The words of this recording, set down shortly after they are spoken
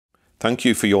Thank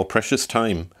you for your precious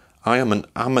time. I am an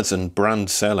Amazon brand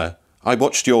seller. I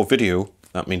watched your video.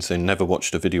 That means they never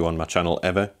watched a video on my channel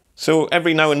ever. So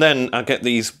every now and then I get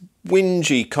these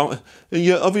whingy comments.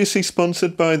 You're obviously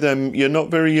sponsored by them. You're not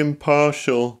very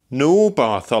impartial. No,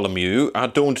 Bartholomew, I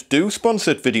don't do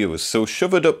sponsored videos, so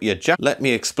shove it up your jack. Let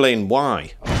me explain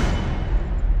why.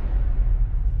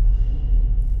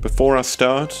 Before I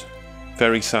start,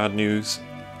 very sad news.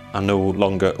 I no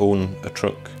longer own a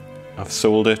truck. I've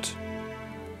sold it.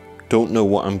 Don't know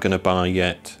what I'm gonna buy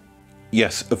yet.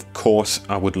 Yes, of course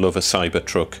I would love a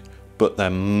Cybertruck, but they're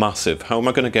massive. How am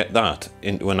I going to get that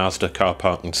into an Asda car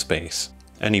parking space?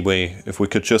 Anyway, if we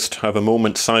could just have a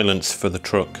moment's silence for the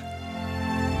truck.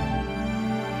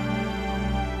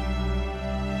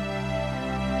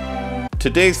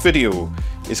 Today's video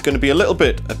is going to be a little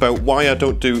bit about why I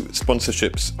don't do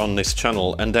sponsorships on this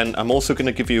channel, and then I'm also going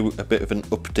to give you a bit of an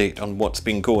update on what's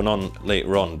been going on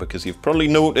later on, because you've probably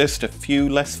noticed a few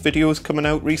less videos coming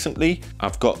out recently.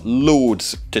 I've got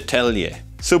loads to tell you.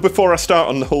 So before I start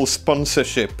on the whole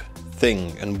sponsorship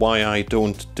thing and why I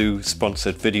don't do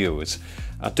sponsored videos,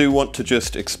 I do want to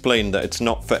just explain that it's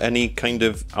not for any kind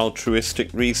of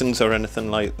altruistic reasons or anything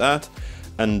like that.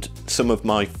 And some of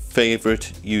my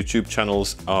favourite YouTube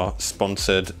channels are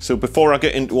sponsored. So before I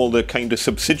get into all the kind of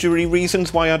subsidiary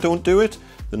reasons why I don't do it,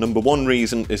 the number one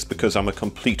reason is because I'm a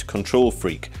complete control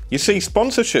freak. You see,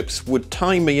 sponsorships would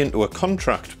tie me into a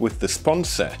contract with the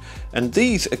sponsor, and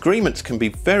these agreements can be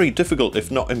very difficult,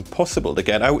 if not impossible, to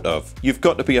get out of. You've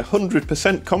got to be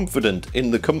 100% confident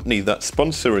in the company that's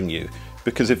sponsoring you,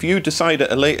 because if you decide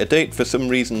at a later date for some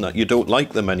reason that you don't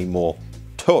like them anymore,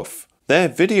 tough. Their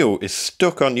video is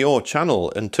stuck on your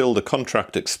channel until the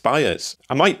contract expires.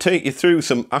 I might take you through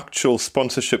some actual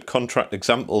sponsorship contract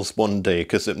examples one day,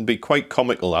 because it would be quite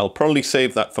comical. I'll probably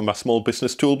save that for my Small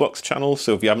Business Toolbox channel,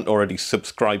 so if you haven't already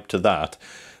subscribed to that,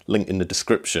 link in the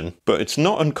description. But it's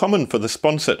not uncommon for the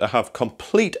sponsor to have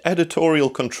complete editorial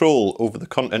control over the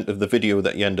content of the video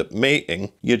that you end up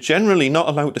making. You're generally not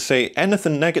allowed to say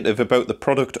anything negative about the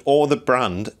product or the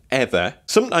brand ever.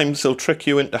 Sometimes they'll trick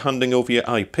you into handing over your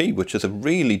IP, which is a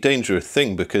really dangerous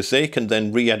thing, because they can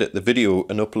then re-edit the video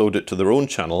and upload it to their own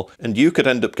channel, and you could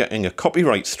end up getting a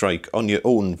copyright strike on your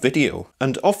own video.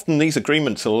 And often these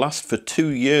agreements will last for 2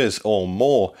 years or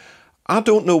more. I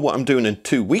don't know what I'm doing in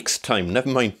 2 weeks' time, never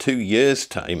mind 2 years'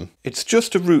 time. It's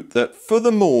just a route that, for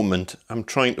the moment, I'm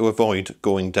trying to avoid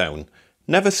going down.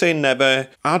 Never say never.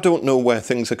 I don't know where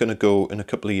things are going to go in a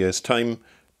couple of years' time,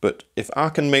 but if I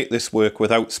can make this work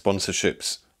without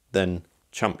sponsorships, then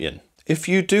champion. If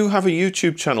you do have a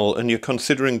YouTube channel and you're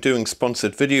considering doing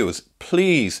sponsored videos,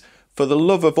 please, for the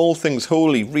love of all things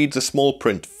holy, read the small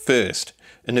print first.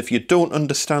 And if you don't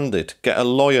understand it, get a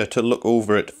lawyer to look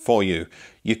over it for you.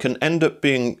 You can end up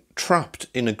being trapped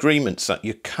in agreements that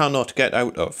you cannot get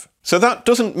out of. So that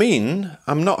doesn't mean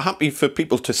I'm not happy for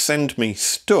people to send me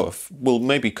stuff. We'll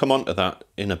maybe come on to that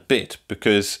in a bit,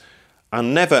 because I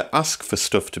never ask for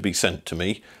stuff to be sent to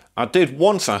me. I did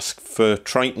once ask for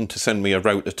Triton to send me a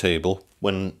router table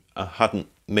when I hadn't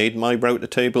made my router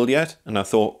table yet, and I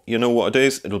thought, you know what it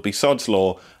is, it'll be sod's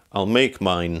law, I'll make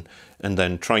mine, and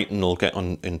then Triton will get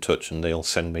in touch and they'll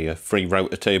send me a free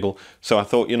router table. So I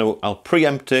thought, you know, I'll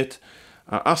preempt it.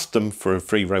 I asked them for a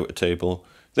free router table.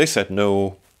 They said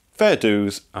no. Fair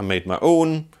dues. I made my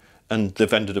own, and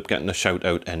they've ended up getting a shout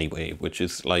out anyway, which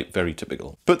is like very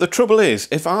typical. But the trouble is,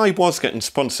 if I was getting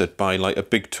sponsored by like a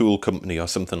big tool company or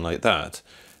something like that,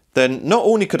 then not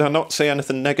only could I not say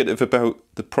anything negative about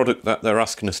the product that they're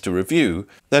asking us to review,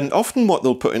 then often what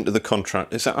they'll put into the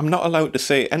contract is that I'm not allowed to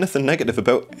say anything negative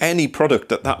about any product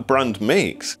that that brand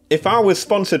makes. If I was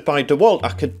sponsored by DeWalt,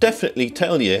 I could definitely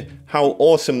tell you how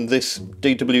awesome this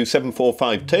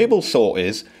DW745 table saw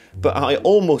is, but I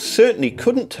almost certainly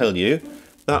couldn't tell you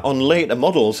that on later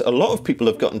models, a lot of people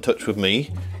have got in touch with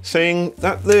me saying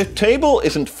that the table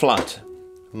isn't flat.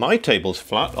 My table's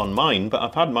flat on mine, but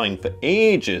I've had mine for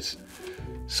ages.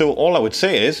 So all I would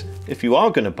say is, if you are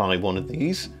going to buy one of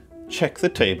these, check the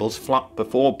table's flat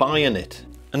before buying it.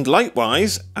 And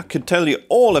likewise, I could tell you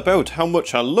all about how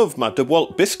much I love my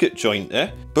DeWalt Biscuit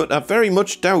jointer, but I very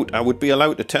much doubt I would be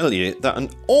allowed to tell you that an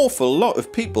awful lot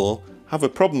of people have a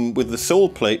problem with the sole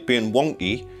plate being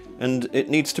wonky and it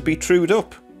needs to be trued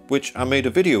up, which I made a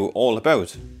video all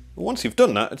about. Once you've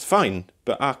done that, it's fine,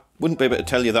 but I wouldn't be able to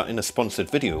tell you that in a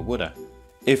sponsored video, would I?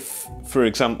 If, for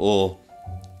example,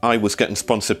 I was getting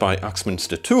sponsored by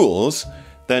Axminster Tools,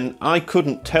 then I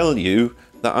couldn't tell you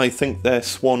that I think their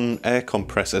Swan air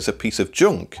compressor's a piece of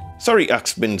junk. Sorry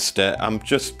Axminster, I'm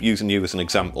just using you as an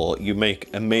example. You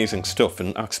make amazing stuff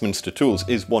and Axminster Tools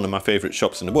is one of my favourite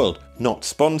shops in the world. Not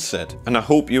sponsored. And I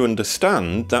hope you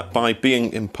understand that by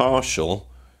being impartial,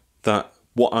 that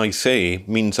what I say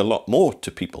means a lot more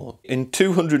to people. In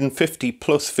 250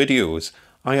 plus videos,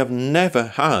 I have never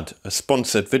had a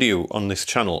sponsored video on this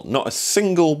channel. Not a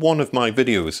single one of my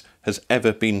videos has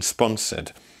ever been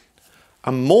sponsored.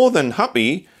 I'm more than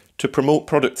happy to promote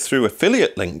products through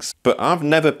affiliate links, but I've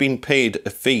never been paid a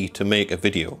fee to make a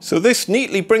video. So this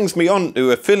neatly brings me on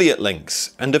to affiliate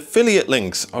links, and affiliate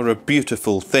links are a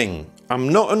beautiful thing. I'm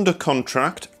not under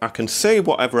contract, I can say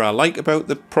whatever I like about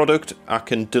the product, I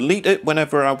can delete it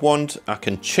whenever I want, I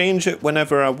can change it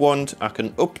whenever I want, I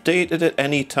can update it at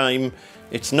any time.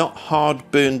 It's not hard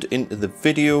burned into the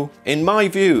video. In my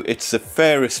view, it's the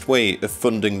fairest way of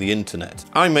funding the internet.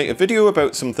 I make a video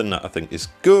about something that I think is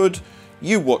good,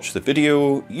 you watch the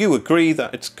video, you agree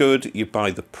that it's good, you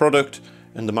buy the product,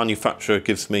 and the manufacturer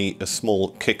gives me a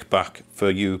small kickback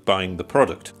for you buying the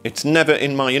product. It's never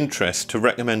in my interest to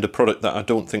recommend a product that I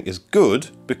don't think is good,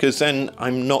 because then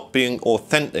I'm not being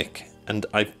authentic, and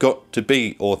I've got to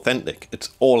be authentic.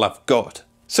 It's all I've got.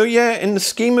 So yeah, in the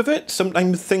scheme of it,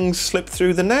 sometimes things slip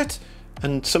through the net,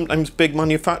 and sometimes big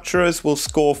manufacturers will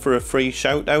score for a free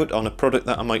shout out on a product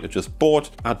that I might have just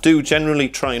bought. I do generally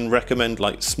try and recommend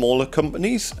like smaller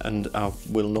companies, and I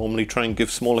will normally try and give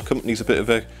smaller companies a bit of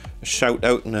a shout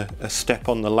out and a step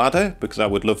on the ladder, because I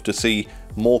would love to see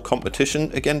more competition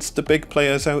against the big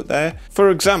players out there. For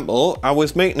example, I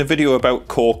was making a video about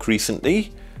cork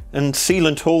recently, and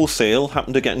Sealant Wholesale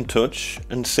happened to get in touch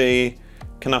and say,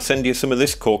 can I send you some of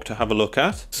this cork to have a look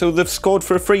at? So they've scored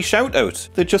for a free shout out.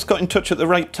 They just got in touch at the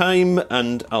right time,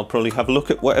 and I'll probably have a look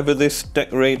at whatever this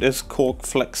Decorators Cork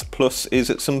Flex Plus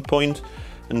is at some point.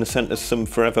 And they sent us some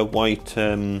Forever White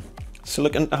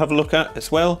silicone to have a look at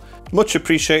as well. Much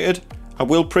appreciated. I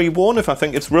will pre-warn, if I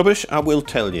think it's rubbish, I will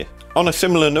tell you. On a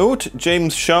similar note,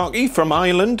 James Sharkey from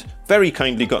Ireland very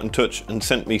kindly got in touch and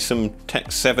sent me some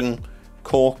Tech 7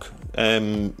 cork,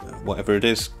 whatever it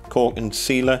is, cork and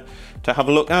sealer to have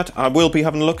a look at. I will be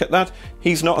having a look at that.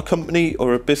 He's not a company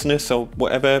or a business or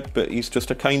whatever, but he's just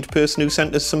a kind person who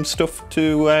sent us some stuff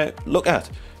to look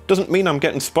at. Doesn't mean I'm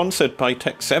getting sponsored by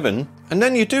Tech 7. And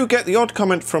then you do get the odd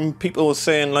comment from people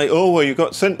saying like, oh, well, you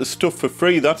got sent the stuff for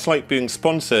free, that's like being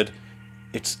sponsored.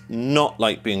 It's not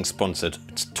like being sponsored.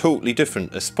 It's totally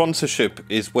different. A sponsorship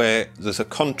is where there's a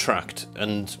contract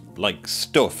and like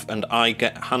stuff, and I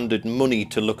get handed money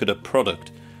to look at a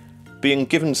product. Being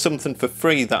given something for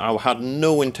free that I had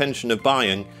no intention of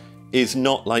buying is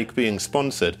not like being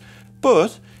sponsored.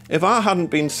 But if I hadn't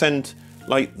been sent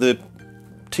like the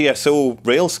TSO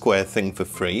Rail Square thing for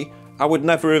free, I would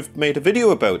never have made a video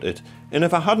about it. And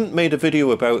if I hadn't made a video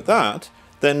about that,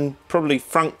 then probably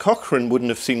Frank Cochran wouldn't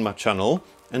have seen my channel,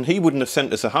 and he wouldn't have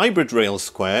sent us a hybrid rail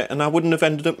square, and I wouldn't have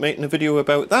ended up making a video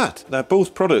about that. They're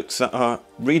both products that are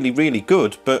really, really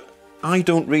good, but I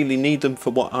don't really need them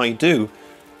for what I do,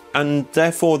 and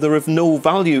therefore they're of no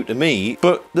value to me.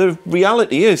 But the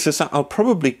reality is that I'll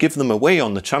probably give them away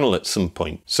on the channel at some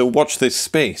point. So watch this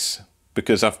space,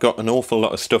 because I've got an awful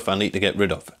lot of stuff I need to get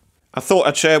rid of. I thought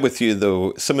I'd share with you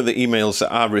though some of the emails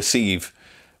that I receive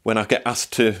when I get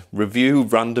asked to review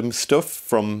random stuff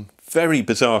from very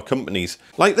bizarre companies.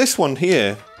 Like this one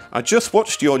here. I just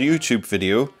watched your YouTube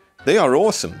video. They are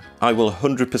awesome. I will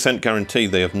 100% guarantee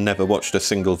they have never watched a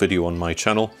single video on my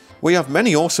channel. We have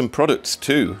many awesome products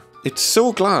too. It's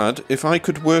so glad if I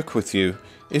could work with you.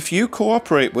 If you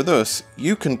cooperate with us,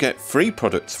 you can get free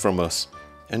products from us.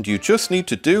 And you just need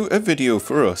to do a video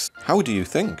for us. How do you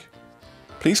think?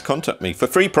 Please contact me for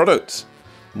free products.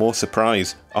 More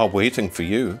surprise are waiting for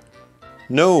you.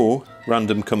 No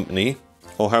random company.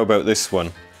 Or how about this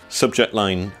one? Subject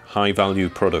line, high value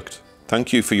product.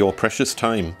 Thank you for your precious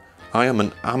time. I am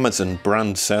an Amazon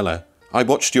brand seller. I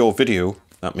watched your video.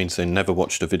 That means they never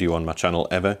watched a video on my channel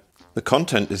ever. The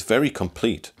content is very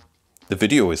complete. The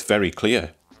video is very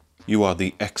clear. You are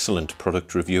the excellent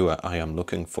product reviewer I am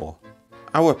looking for.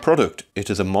 Our product, it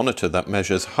is a monitor that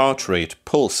measures heart rate,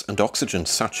 pulse and oxygen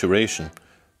saturation.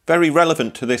 Very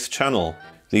relevant to this channel.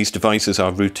 These devices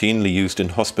are routinely used in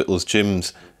hospitals,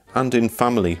 gyms, and in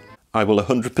family. I will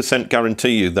 100%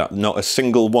 guarantee you that not a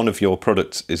single one of your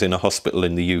products is in a hospital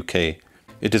in the UK.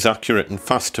 It is accurate and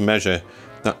fast to measure,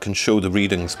 that can show the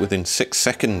readings within 6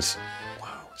 seconds.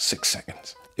 Wow, 6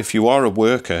 seconds. If you are a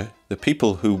worker, the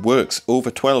people who works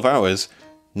over 12 hours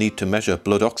need to measure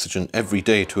blood oxygen every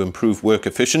day to improve work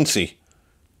efficiency.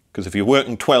 Because if you're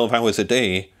working 12 hours a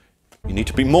day, you need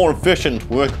to be more efficient,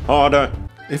 work harder.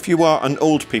 If you are an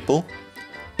old people,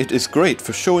 It is great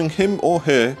for showing him or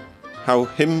her how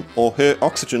him or her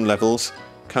oxygen levels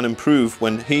can improve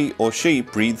when he or she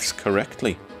breathes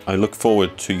correctly. I look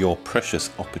forward to your precious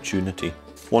opportunity.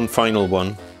 One final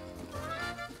one.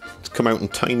 It's come out in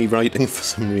tiny writing for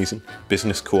some reason.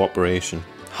 Business cooperation.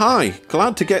 Hi,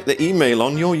 glad to get the email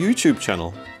on your YouTube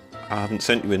channel. I haven't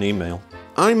sent you an email.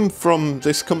 I'm from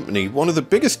this company, one of the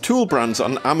biggest tool brands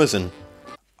on Amazon.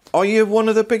 Are you one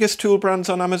of the biggest tool brands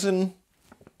on Amazon?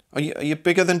 Are you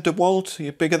bigger than DeWalt? Are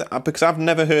you bigger than... Because I've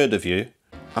never heard of you.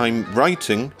 I'm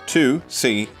writing to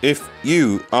see if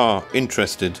you are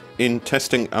interested in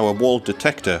testing our wall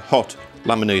detector, hot,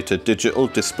 laminated, digital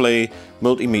display,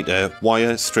 multimeter,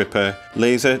 wire stripper,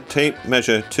 laser tape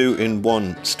measure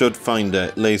 2-in-1, stud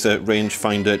finder, laser range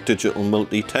finder, digital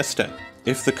multi-tester.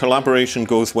 If the collaboration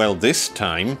goes well this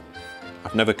time,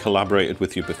 I've never collaborated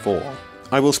with you before,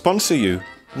 I will sponsor you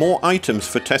more items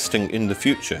for testing in the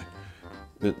future.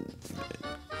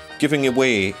 Giving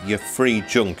away your free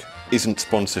junk isn't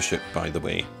sponsorship, by the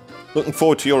way. Looking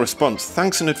forward to your response.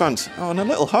 Thanks in advance. Oh, and a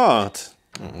little heart.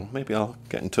 Maybe I'll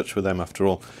get in touch with them after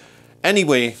all.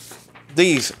 Anyway,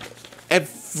 these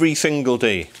every single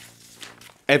day,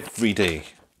 every day,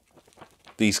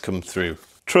 these come through.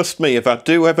 Trust me, if I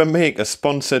do ever make a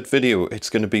sponsored video,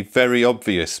 it's going to be very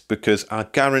obvious, because I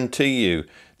guarantee you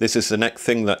this is the next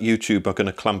thing that YouTube are going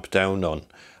to clamp down on.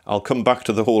 I'll come back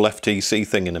to the whole FTC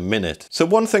thing in a minute. So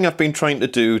one thing I've been trying to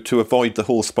do to avoid the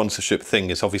whole sponsorship thing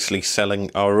is obviously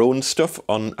selling our own stuff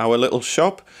on our little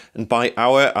shop. And by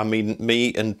our, I mean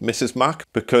me and Mrs. Mac,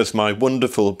 because my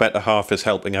wonderful better half is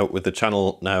helping out with the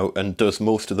channel now and does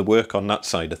most of the work on that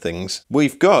side of things.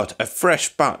 We've got a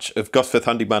fresh batch of Gosforth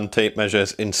Handyman tape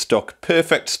measures in stock.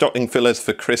 Perfect stocking fillers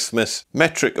for Christmas.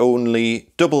 Metric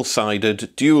only,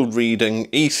 double-sided, dual reading,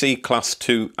 EC Class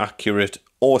 2 accurate,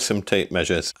 awesome tape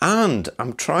measures. And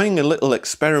I'm trying a little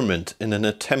experiment in an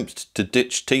attempt to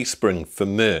ditch Teespring for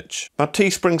merch. My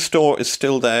Teespring store is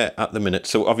still there at the minute,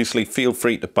 so obviously feel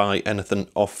free to buy anything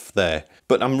off there.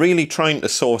 But I'm really trying to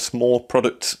source more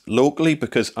products locally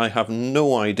because I have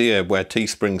no idea where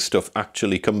Teespring stuff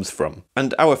actually comes from.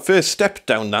 And our first step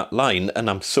down that line, and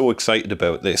I'm so excited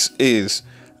about this, is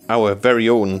our very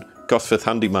own Gosforth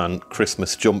Handyman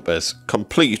Christmas jumpers,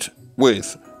 complete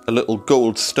with a little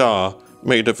gold star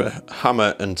made of a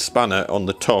hammer and spanner on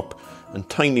the top and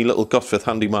tiny little Gosforth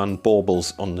Handyman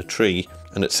baubles on the tree,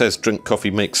 and it says drink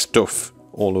coffee, make stuff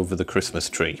all over the Christmas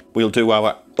tree. We'll do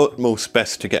our utmost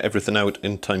best to get everything out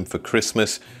in time for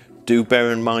Christmas. Do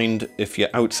bear in mind, if you're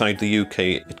outside the UK,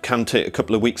 it can take a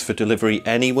couple of weeks for delivery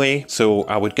anyway, so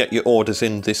I would get your orders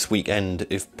in this weekend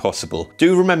if possible.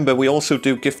 Do remember, we also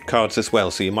do gift cards as well,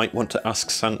 so you might want to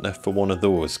ask Santa for one of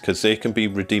those, because they can be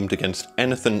redeemed against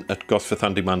anything at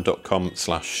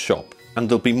gosforthhandyman.com/shop. And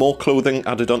there'll be more clothing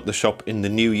added onto the shop in the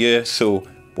new year, so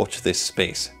watch this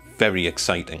space. Very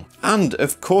exciting. And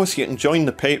of course you can join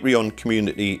the Patreon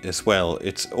community as well.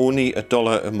 It's only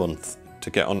 $1 a month to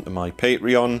get onto my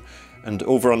Patreon, and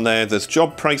over on there there's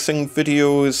job pricing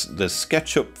videos, there's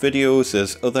SketchUp videos,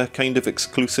 there's other kind of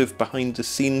exclusive behind the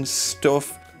scenes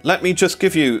stuff. Let me just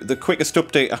give you the quickest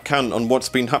update I can on what's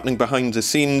been happening behind the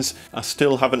scenes. I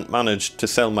still haven't managed to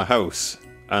sell my house,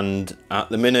 and at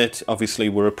the minute obviously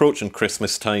we're approaching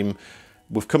Christmas time.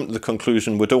 We've come to the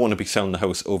conclusion we don't want to be selling the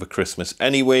house over Christmas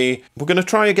anyway. We're going to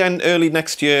try again early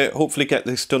next year, hopefully get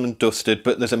this done and dusted,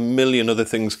 but there's a million other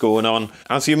things going on.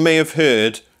 As you may have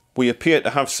heard, we appear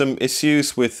to have some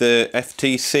issues with the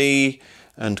FTC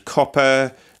and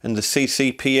copper and the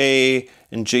CCPA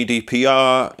and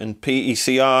GDPR and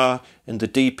PECR and the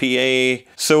DPA.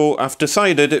 So I've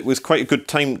decided it was quite a good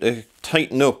time to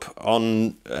tighten up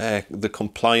on the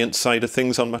compliance side of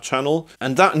things on my channel,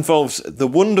 and that involves the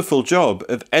wonderful job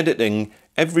of editing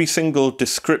every single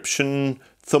description,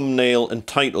 thumbnail and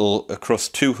title across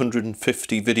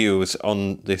 250 videos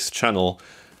on this channel.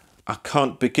 I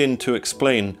can't begin to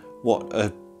explain what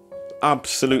an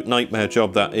absolute nightmare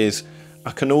job that is. I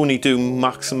can only do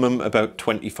maximum about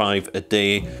 25 a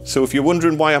day. So if you're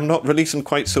wondering why I'm not releasing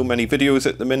quite so many videos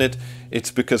at the minute,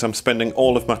 it's because I'm spending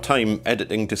all of my time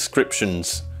editing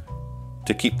descriptions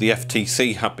to keep the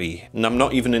FTC happy. And I'm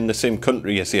not even in the same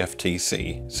country as the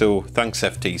FTC. So thanks,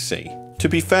 FTC. To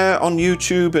be fair, on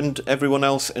YouTube and everyone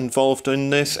else involved in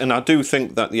this, and I do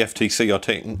think that the FTC are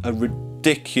taking a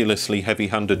ridiculously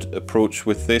heavy-handed approach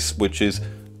with this, which is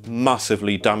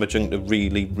massively damaging to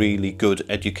really good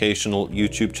educational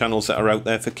YouTube channels that are out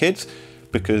there for kids,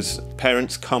 because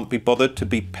parents can't be bothered to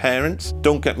be parents.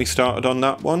 Don't get me started on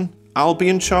that one. I'll be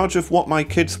in charge of what my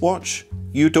kids watch.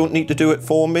 You don't need to do it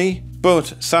for me.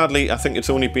 But sadly, I think it's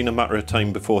only been a matter of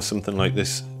time before something like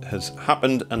this has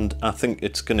happened, and I think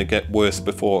it's going to get worse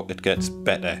before it gets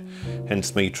better.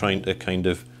 Hence me trying to kind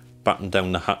of batten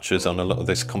down the hatches on a lot of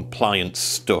this compliance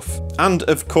stuff. And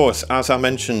of course, as I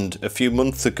mentioned a few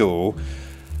months ago,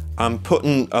 I'm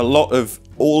putting a lot of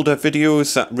older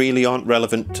videos that really aren't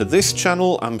relevant to this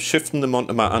channel. I'm shifting them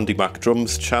onto my Andy Mac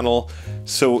Drums channel.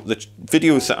 So the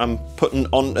videos that I'm putting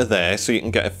onto there, so you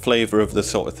can get a flavour of the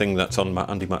sort of thing that's on my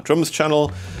Andy Mac Drums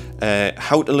channel.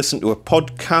 How to listen to a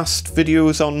podcast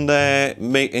videos on there,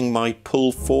 making my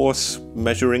pull force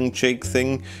measuring jig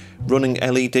thing, running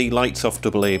LED lights off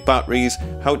AA batteries,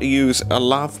 how to use a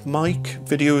lav mic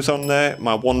videos on there,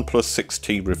 my OnePlus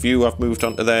 6T review I've moved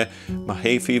onto there, my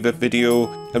hay fever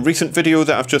video. A recent video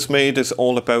that I've just made is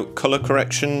all about colour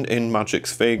correction in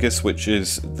Magix Vegas, which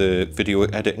is the video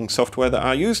editing software that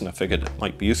I use, and I figured it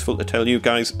might be useful to tell you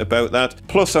guys about that.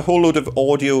 Plus a whole load of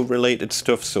audio related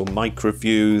stuff, so mic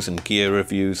reviews and gear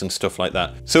reviews and stuff like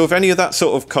that. So if any of that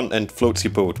sort of content floats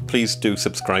your boat, please do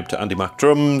subscribe to Andy Mac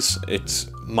Drums.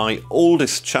 It's my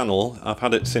oldest channel. I've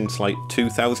had it since like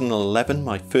 2011.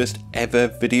 My first ever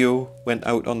video went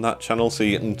out on that channel, so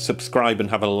you can subscribe and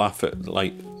have a laugh at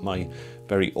like my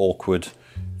very awkward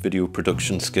video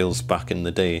production skills back in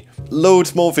the day.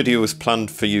 Loads more videos planned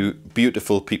for you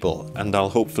beautiful people, and I'll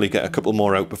hopefully get a couple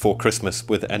more out before Christmas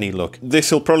with any luck.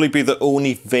 This will probably be the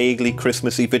only vaguely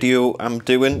Christmassy video I'm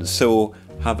doing, so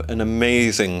have an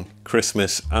amazing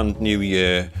Christmas and New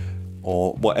Year,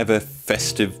 or whatever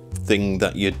festive thing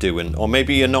that you're doing. Or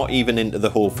maybe you're not even into the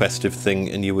whole festive thing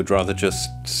and you would rather just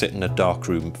sit in a dark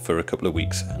room for a couple of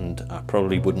weeks, and I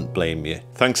probably wouldn't blame you.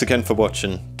 Thanks again for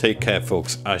watching. Take care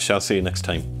folks. I shall see you next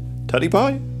time. Teddy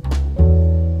bye.